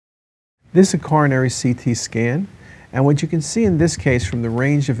This is a coronary CT scan, and what you can see in this case from the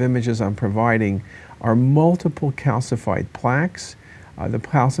range of images I'm providing are multiple calcified plaques. The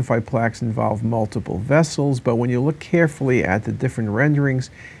calcified plaques involve multiple vessels, but when you look carefully at the different renderings,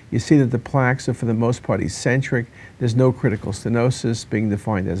 you see that the plaques are for the most part eccentric. There's no critical stenosis, being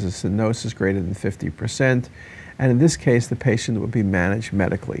defined as a stenosis greater than 50%. And in this case, the patient would be managed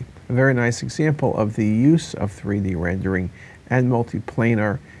medically. A very nice example of the use of 3D rendering and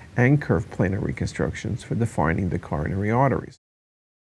multiplanar and curved planar reconstructions for defining the coronary arteries.